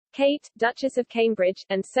Kate, Duchess of Cambridge,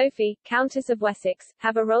 and Sophie, Countess of Wessex,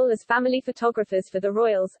 have a role as family photographers for the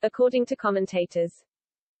royals, according to commentators.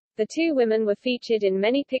 The two women were featured in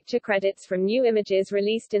many picture credits from new images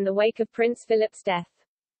released in the wake of Prince Philip's death.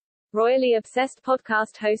 Royally obsessed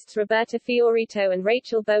podcast hosts Roberta Fiorito and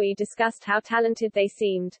Rachel Bowie discussed how talented they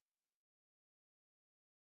seemed.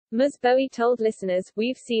 Ms. Bowie told listeners,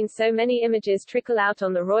 "We've seen so many images trickle out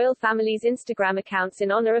on the royal family's Instagram accounts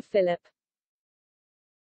in honor of Philip.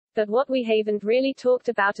 But what we haven't really talked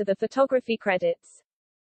about are the photography credits.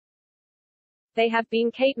 They have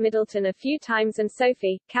been Kate Middleton a few times and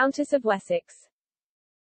Sophie, Countess of Wessex.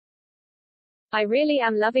 I really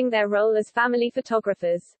am loving their role as family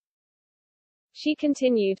photographers." She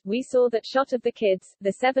continued, "We saw that shot of the kids,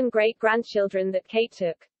 the 7 great-grandchildren that Kate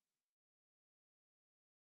took.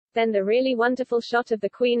 Then the really wonderful shot of the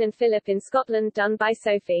Queen and Philip in Scotland done by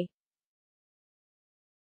Sophie.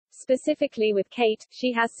 Specifically with Kate,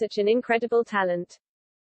 she has such an incredible talent.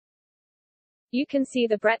 You can see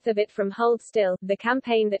the breadth of it from Hold Still, the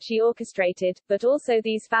campaign that she orchestrated, but also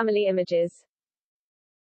these family images."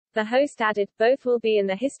 The host added, "Both will be in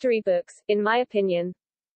the history books, in my opinion.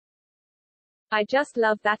 I just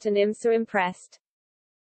love that and I'm so impressed."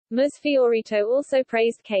 Ms. Fiorito also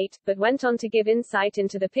praised Kate, but went on to give insight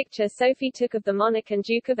into the picture Sophie took of the monarch and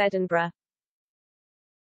Duke of Edinburgh.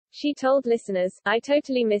 She told listeners, "I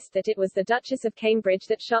totally missed that it was the Duchess of Cambridge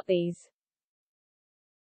that shot these.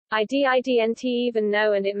 I didn't even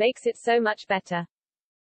know, and it makes it so much better.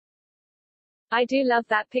 I do love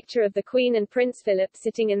that picture of the Queen and Prince Philip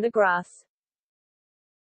sitting in the grass.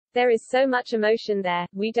 There is so much emotion there,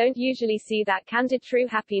 we don't usually see that candid true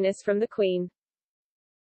happiness from the Queen.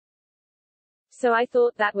 So I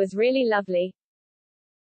thought that was really lovely.